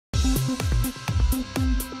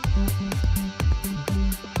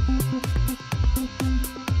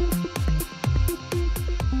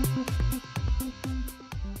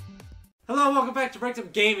Hello, welcome back to Breaked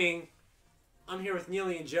Up Gaming. I'm here with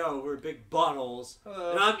Neely and Joe, who are big buttholes.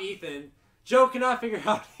 Hello. And I'm Ethan. Joe cannot figure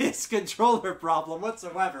out his controller problem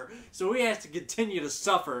whatsoever, so he has to continue to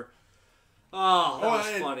suffer. Oh, that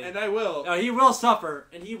was funny. And I will. He will suffer,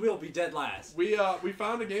 and he will be dead last. We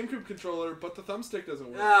found a GameCube controller, but the thumbstick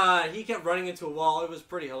doesn't work. He kept running into a wall. It was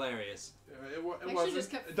pretty hilarious. It Actually, just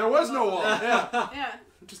kept there was no falling wall. off. Yeah. Yeah.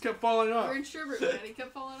 It just kept falling off. We're in Sherbert, man. He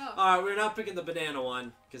kept falling off. Alright, we're not picking the banana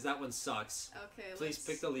one, because that one sucks. Okay, Please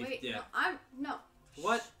pick the leaf. Wait, yeah. no.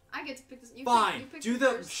 What? I get to pick this. You Fine. Pick, you pick Do the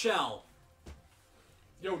the first. shell.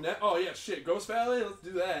 Yo, oh yeah, shit. Ghost Valley? Let's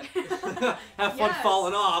do that. Have fun Yes.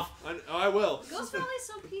 falling off. I will. Ghost Valley is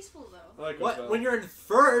so peaceful, though. I like Ghost What? Valley. When you're in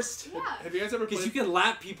first? Yeah. Have you guys ever Because played? you can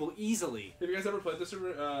lap people easily. Have you guys ever played the Super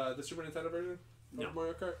Nintendo version No. of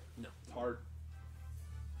Mario Kart? No. It's hard.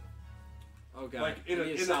 Oh god. Like in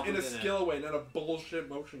a skill way, not a bullshit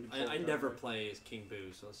motion control. I never play as King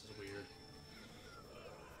Boo, so this is weird.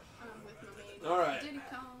 With my main All right. Diddy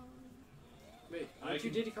Kong. Wait, I aren't you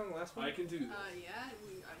can- Diddy Kong the last one? I can do that. Yeah.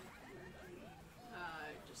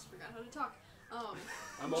 I just forgot how to talk.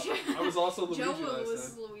 I was also Luigi Joe last was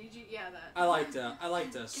time. Luigi. Yeah, that. I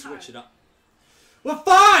like to switch it up. Well,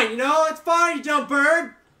 fine. You know, it's fine. You dumb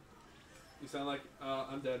bird. You sound like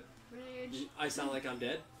I'm dead. Rage. I sound like I'm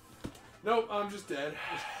dead. Nope, I'm just dead.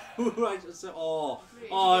 I just said, oh,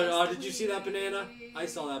 did you see that banana? I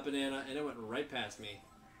saw that banana, and it went right past me.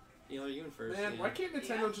 You know, you went first. Man, yeah. why can't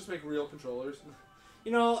Nintendo just make real controllers?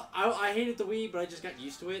 You know, I hated the Wii, but I just got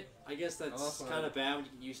used to it. I guess that's Awesome. kind of bad when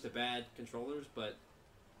you get used to bad controllers, but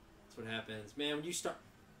that's what happens. Man, when you start...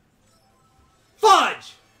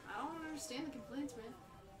 Fudge! I don't understand the complaints, man.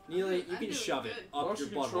 Neely, you I'm can doing shove it good. up Motion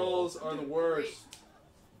your butthole. controls are the worst.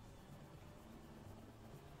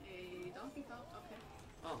 Hey, Donkey Kong. Okay.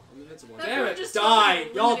 Oh, I'm invincible. That Damn bird it! just Die!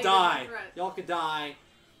 totally Y'all eliminated die! the threat. Y'all could die.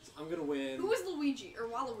 I'm gonna win. Who is Luigi or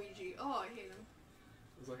Waluigi? Oh, I hate him.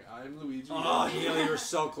 It's like I'm Luigi. Oh, Neely, you're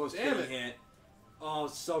so close to Damn getting it. hit. Oh,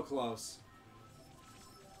 so close.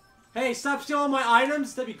 Hey, stop stealing my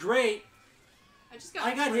items. That'd be great.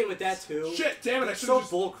 I got hit with that too. Shit! Damn it! I It's should so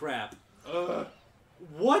just. bullcrap. Ugh.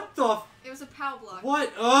 What the? It was a POW block.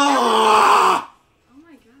 What? Ah! Oh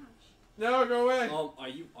my gosh. No, go away. Oh,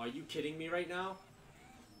 are you kidding me right now?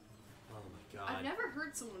 Oh my god. I've never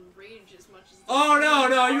heard someone rage as much as. Oh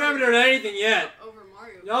no, you haven't heard anything yet. Over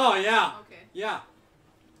Mario. Oh yeah. Okay. Yeah.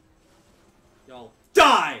 Y'all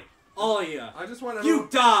die, all of you. I just want You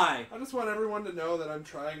die. I just want everyone to know that I'm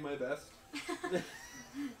trying my best.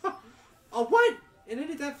 Oh what? And it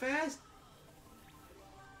did that fast?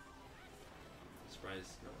 Surprised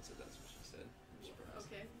no one said that's what she said. I'm surprised.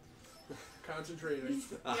 Okay. Concentrating.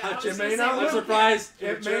 Yeah, It may not I'm look. surprised.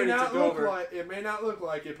 It may not look like. It may not look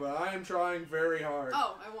like it, but I am trying very hard.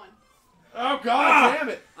 Oh, I won. Oh God! Damn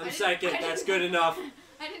it! I'm I second. didn't- That's good enough.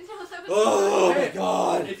 I didn't know that was. Oh my Hey,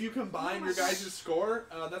 god. If you combine your guys' score,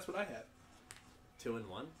 that's what I had. 2 and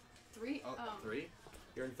 1. 3. Oh, 3.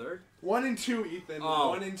 You're in third. 1 and 2, Ethan. Oh.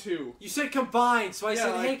 1 and 2. You said combined, so I Yeah,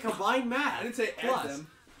 said, like- hey, combine math. I didn't say Plus. add them.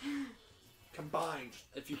 Combined.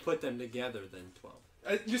 If you put them together, then 12.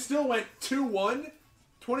 You still went 2-1,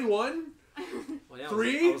 21. Well, yeah,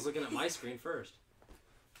 3? I was looking at my screen first.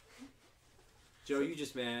 Joe, you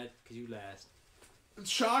just mad because you last.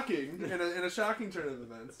 Shocking in a shocking turn of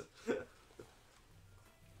events.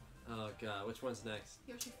 Oh god, which one's next?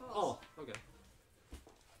 Yoshi Falls. Oh, okay.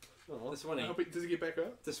 Oh, This one I ain't. hope does he get back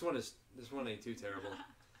up? This one ain't too terrible.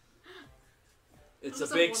 It's That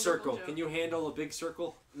was a a big wonderful circle. joke. Can you handle a big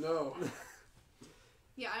circle? No.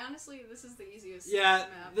 Yeah, I honestly, this is the easiest. Yeah,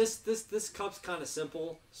 map. this cup's kind of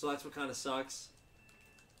simple, so that's what kind of sucks.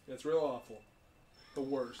 It's real awful. The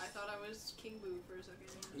worst. I thought I was King Boo for a second.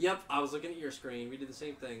 Yep, I was looking at your screen. We did the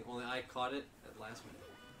same thing, only I caught it at the last minute.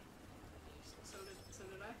 So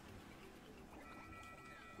did I.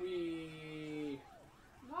 We.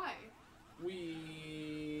 Why?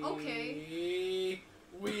 We. Okay.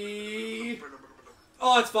 We.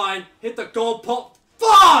 Oh, it's fine. Hit the gold pole.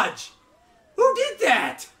 Fudge! Who did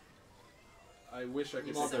that? I wish I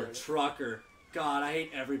could. Mother say trucker. God, I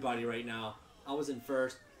hate everybody right now. I was in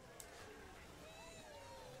first.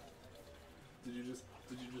 Did you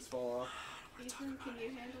just fall off? Ethan, can you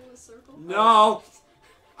handle a circle? No!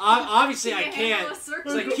 Obviously, I Can you handle can't. a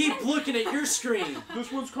circle? Because I keep looking at your screen.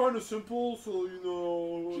 This one's kind of simple, so you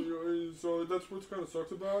know, so that's what kind of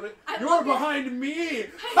sucks about it. I You're love it. behind me.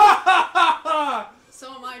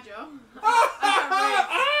 So am I, Joe.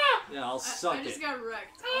 I Yeah, I'll got wrecked. suck I just it. got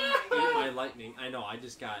wrecked. Oh my Eat god. my lightning. I know, I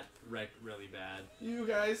just got wrecked really bad. You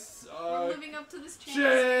guys We're suck. living up to this chance.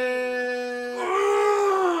 Shit.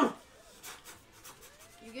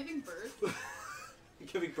 You giving birth?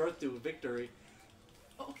 Giving birth to a victory.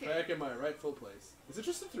 Okay. Back in my rightful place. Is it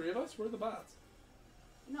just the three of us? We're the bots.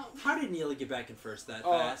 No. How did Neely get back in first that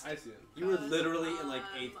Oh, fast? I see it. You were 'Cause literally in like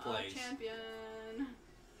I'm 8th place. A champion.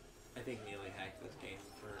 I think Neely hacked this game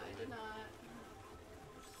for a I minute. did not.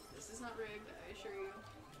 This is not rigged, I assure you.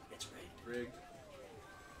 It's rigged. Rigged.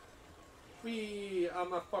 Wee, I'm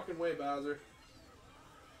my fucking way, Bowser.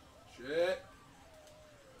 Shit.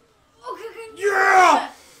 Okay. Yeah!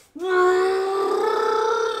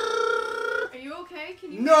 Are you okay?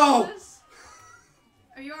 Can you No! handle this?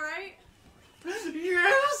 Are you alright?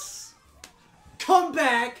 Yes! Come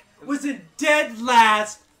back! Was it dead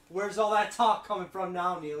last? Where's all that talk coming from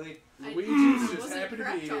now, Neely? Luigi's just wasn't happy to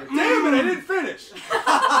crap be here. talk. Damn it, I didn't finish!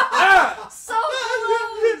 Ah! So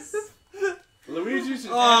close! Luigi's just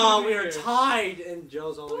Oh, happy to we be are here. tied, and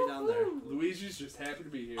Joe's all the way down there. Luigi's just happy to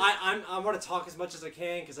be here. I want to talk as much as I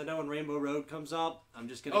can because I know when Rainbow Road comes up, I'm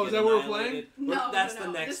just gonna. Oh, get is that what we're annihilated. No, That's no,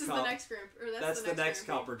 the next This is cup. the next group. Or That's the next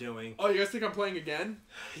group. cup we're doing. Oh, you guys think I'm playing again?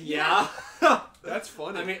 Yeah. That's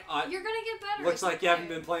funny. I mean, You're gonna get better. looks it's like okay. you haven't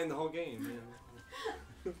been playing the whole game.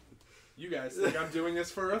 Yeah. you guys think I'm doing this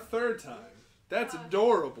for a third time. That's Uh,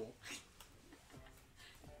 adorable.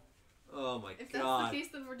 Oh my If that's god. the case,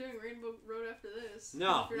 then we're doing Rainbow Road after this.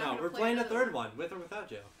 No, If you're not no, gonna we're play playing a another third one with or without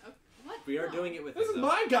Joe. Oh, what? We are No. doing it with This him, is though.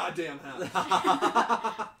 my goddamn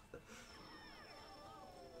house.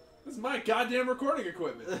 This is my goddamn recording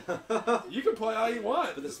equipment. You can play all you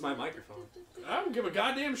want. But this is my microphone. I don't give a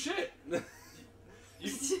goddamn shit.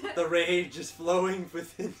 The rage is flowing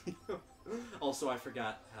within you. Also, I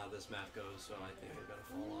forgot how this map goes, so I think I'm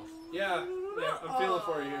gonna fall off. Yeah, I'm feeling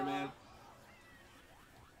for you here, man.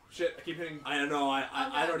 Shit, I keep hitting. I don't know. I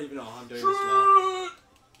Okay. don't even know how I'm doing this well.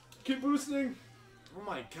 Shit! Keep boosting. Oh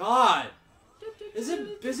my god!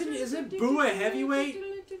 Isn't Boo a heavyweight?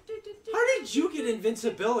 How did you get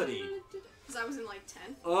invincibility? Because I was in like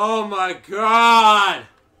 10. Oh my god!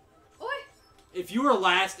 Oi! If you were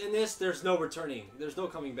last in this, there's no returning. There's no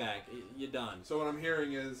coming back. You're done. So what I'm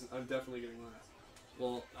hearing is I'm definitely getting last.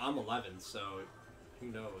 Well, I'm 11, so who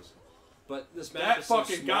knows? But this map That is so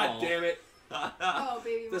fucking small. goddamn it! Oh,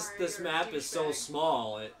 baby This Mario, this you're a map is so douchebag.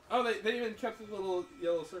 small. Oh, they even kept the little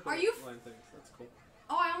yellow circle Are you line things. That's cool.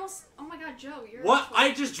 Oh, I almost. Oh my god, Joe, you're. What?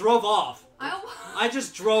 I just drove off. I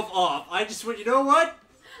just drove off. I just went. You know what?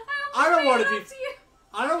 I don't want to be. You.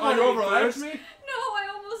 I don't Oh, want you to be overlapped first. me? No, I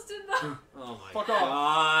almost did that. Oh my Fuck off.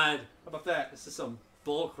 god! How about that? This is some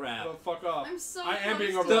bull crap. Oh, fuck off. I'm so. I am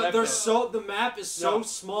being close overlapped. to The, it. the map is so No,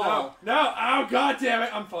 small. No, oh god damn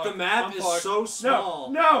it, I'm fucked. The map I'm is fucked. so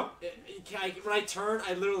small. No! When I turn,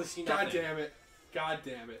 I literally see nothing. God damn it. God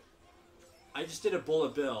damn it. I just did a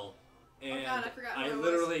bullet bill, and God, I forgot who I was.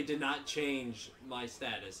 literally did not change my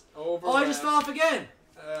status. Overlap. Oh, I just fell off again.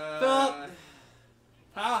 Fell.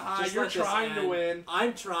 Haha, Just you're let this trying to end. win.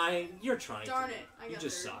 I'm trying. You're trying. Darn to. it, I You got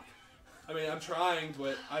just third. suck. I mean, I'm trying,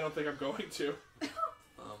 but I don't think I'm going to.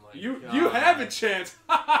 Oh my You god. have a chance.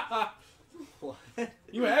 What?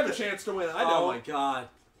 You have a chance to win. I Oh don't. my god.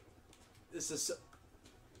 This is. So...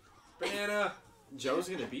 Banana. Joe's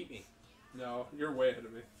gonna beat me. No, you're way ahead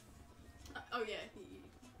of me. Oh yeah,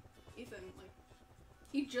 Ethan, like,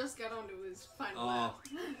 he just got onto his final Oh. lap.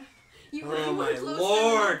 you Oh were my close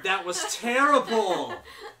lord, to that was terrible.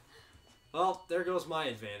 Well, there goes my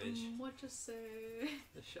advantage. What to say?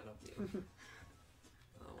 Shut up, you.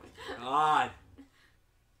 Oh my god.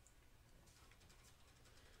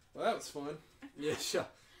 Well, that was fun. Yeah, sure.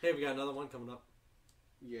 Hey, we got another one coming up.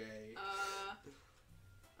 Yay.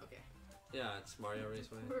 Okay. Yeah, it's Mario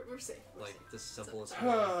Raceway. We're safe. We're Like, safe. this simple as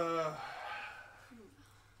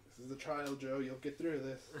This is the trial, Joe. You'll get through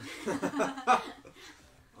this.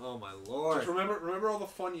 Oh my lord. Just remember all the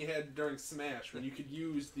fun you had during Smash when you could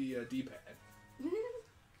use the D-pad.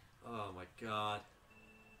 Oh my god.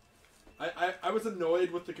 I was annoyed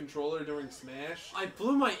with the controller during Smash. I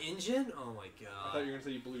blew my engine? Oh my I thought you were gonna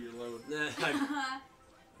say you blew your load. god.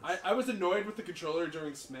 I was annoyed with the controller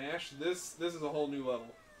during Smash. This is a whole new level.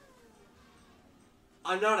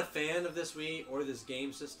 I'm not a fan of this Wii or this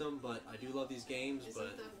game system, but I do love these games, Is but...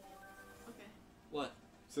 it the... Okay. What?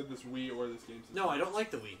 Said this Wii or this game system. No, I don't like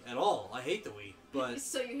the Wii at all. I hate the Wii, but...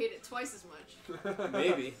 So you hate it twice as much.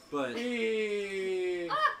 Maybe, but... Wii.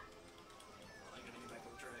 Ah! I gotta get back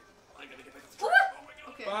on track.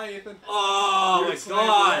 Bye, Ethan. Oh my slammed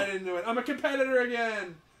god! right into it. I'm a competitor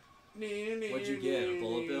again. What'd you get? A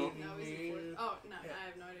bullet bill? No, he's in fourth. Oh, no, I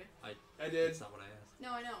have no idea. I did. That's not what I asked.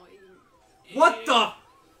 No, I know. What the?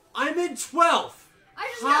 I'm in 12th. I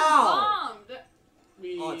just How? got bombed.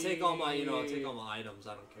 Oh, take all my, I'll take all my items.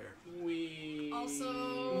 I don't care. Also,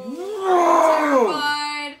 No!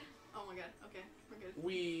 terrified. Oh my god. Okay, we're good.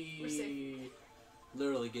 We're safe.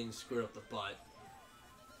 Literally getting screwed up the butt.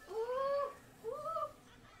 Ooh, ooh,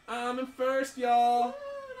 I'm in first, y'all. ooh,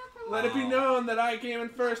 not for Let it be Wow. known that I came in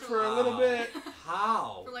first for a little bit.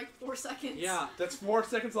 How? For like 4 seconds. Yeah. That's 4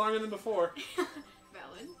 seconds longer than before.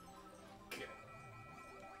 Valid.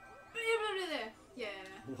 Yeah.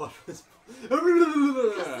 What was? Because there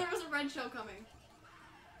was a red shell coming.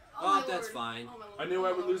 Oh, my that's lord. fine. Oh my lord. I knew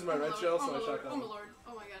I would lose my Oh red lord. shell, Oh so my I shot lord. that Oh my one. lord.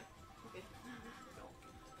 Oh my god. Okay.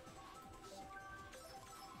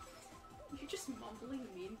 You're just mumbling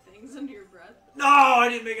mean things under your breath. No, I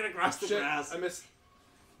didn't make it across the Shit, grass. I missed.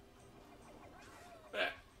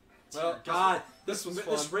 Well, God, this was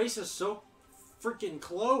this fun. race is so freaking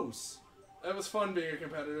close. It was fun being a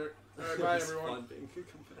competitor. Alright, bye It was everyone. fun being a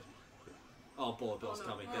competitor. Oh, bullet bill's Oh, no.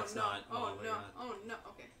 coming. Oh, That's no. not. Oh, my no. God. Oh no.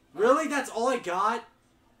 Okay. Really? That's all I got?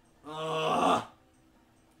 Ugh.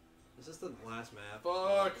 Is this the last map?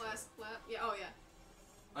 Fuck. Last lap. Yeah. Oh yeah.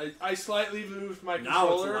 I slightly moved my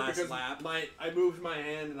Now it's the controller last because lap. I moved my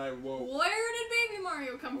hand and I woke. Where did Baby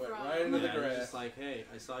Mario come Went from? right into the Yeah, it's grass. just like, hey,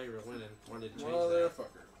 I saw you were winning. Wanted to change that.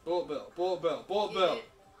 Motherfucker. Bullet bill. Bullet bill. Bullet Get bill. it.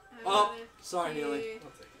 Oh, Get it. sorry, Neely. I'll take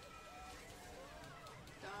it.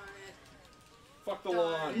 Darn it. Fuck the Darn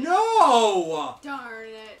lawn. it. No! Darn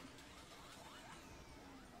it.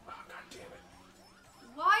 Oh, god damn it.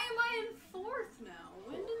 Why am I in fourth now?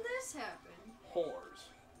 When did this happen? Whores.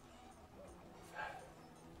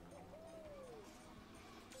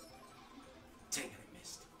 Dang it, I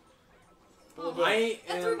missed. Bullet Oh, bill.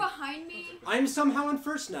 that threw behind me. I'm somehow in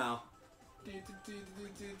first now.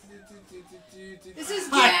 This is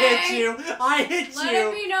gay. I hit you! I hit Let you!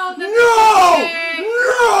 it be known that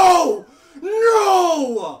No! No!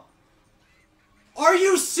 No! Are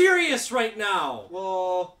you serious right now?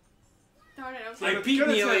 Well, Darn it, I was I like, beat good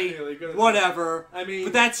Neely, attempt, Neely, good attempt. whatever. I mean,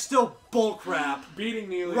 But that's still bullcrap. beating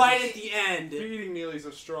Neely. Right at the end. Beating Neely's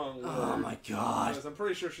a strong word. Oh my god. Because I'm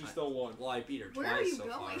pretty sure she still won. Well, I beat her where twice are you so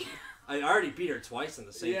going? far. I already beat her twice in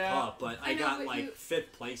the same Yeah. cup, but I I know, got but like you-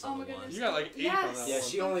 5th place Oh on my the one. goodness. You got like 8 on Yes. that Yeah, one.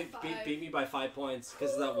 she only Five. beat me by 5 points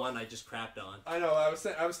because of that one I just crapped on. I know. I was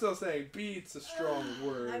still saying beat's a strong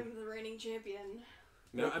word. I'm the reigning champion.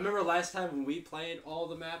 I remember last time when we played all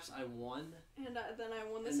the maps, I won. And then I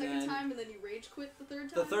won the And second then- time, and then you rage quit the third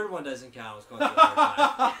time. The third one doesn't count. I was going through the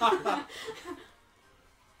third time.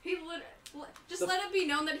 He The- let it be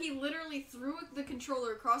known that he literally threw the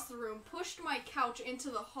controller across the room, pushed my couch into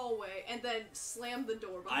the hallway, and then slammed the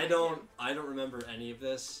door behind him. I don't remember any of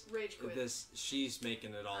this. Rage quit. She's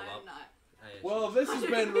making it all I'm up. not. Well, this has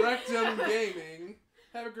been Rectum Gaming.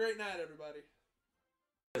 Have a great night, everybody.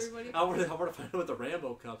 Everybody. I want to find out what the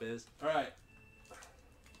Rambo Cup is. All right.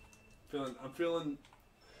 I'm feeling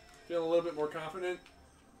a little bit more confident.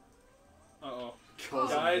 Uh-oh. Goes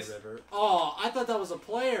into Guys. the river. Oh, I thought that was a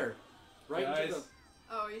player. Right Guys, into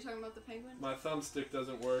Oh, are you talking about the penguin? my thumbstick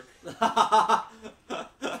doesn't work. the.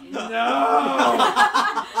 No!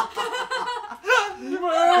 This is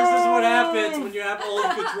what happens when you have old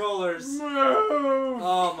controllers. Move!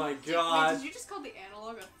 Oh my Wait, god. did you just call the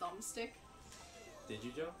analog a thumbstick? Did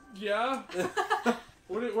you, Joe? Yeah?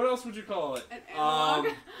 What else would you call it? An analog?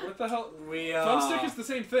 What the hell? We Thumbstick is the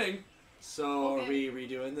same thing. So Okay. are we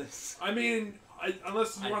redoing this? I mean,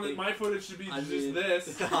 unless you I wanted think- my footage to be I just mean-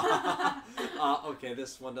 this. Okay,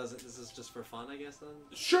 this one doesn't. This is just for fun, I guess. Then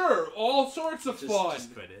Sure, all sorts of fun.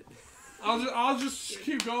 Just quit it. I'll just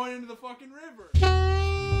keep going into the fucking river.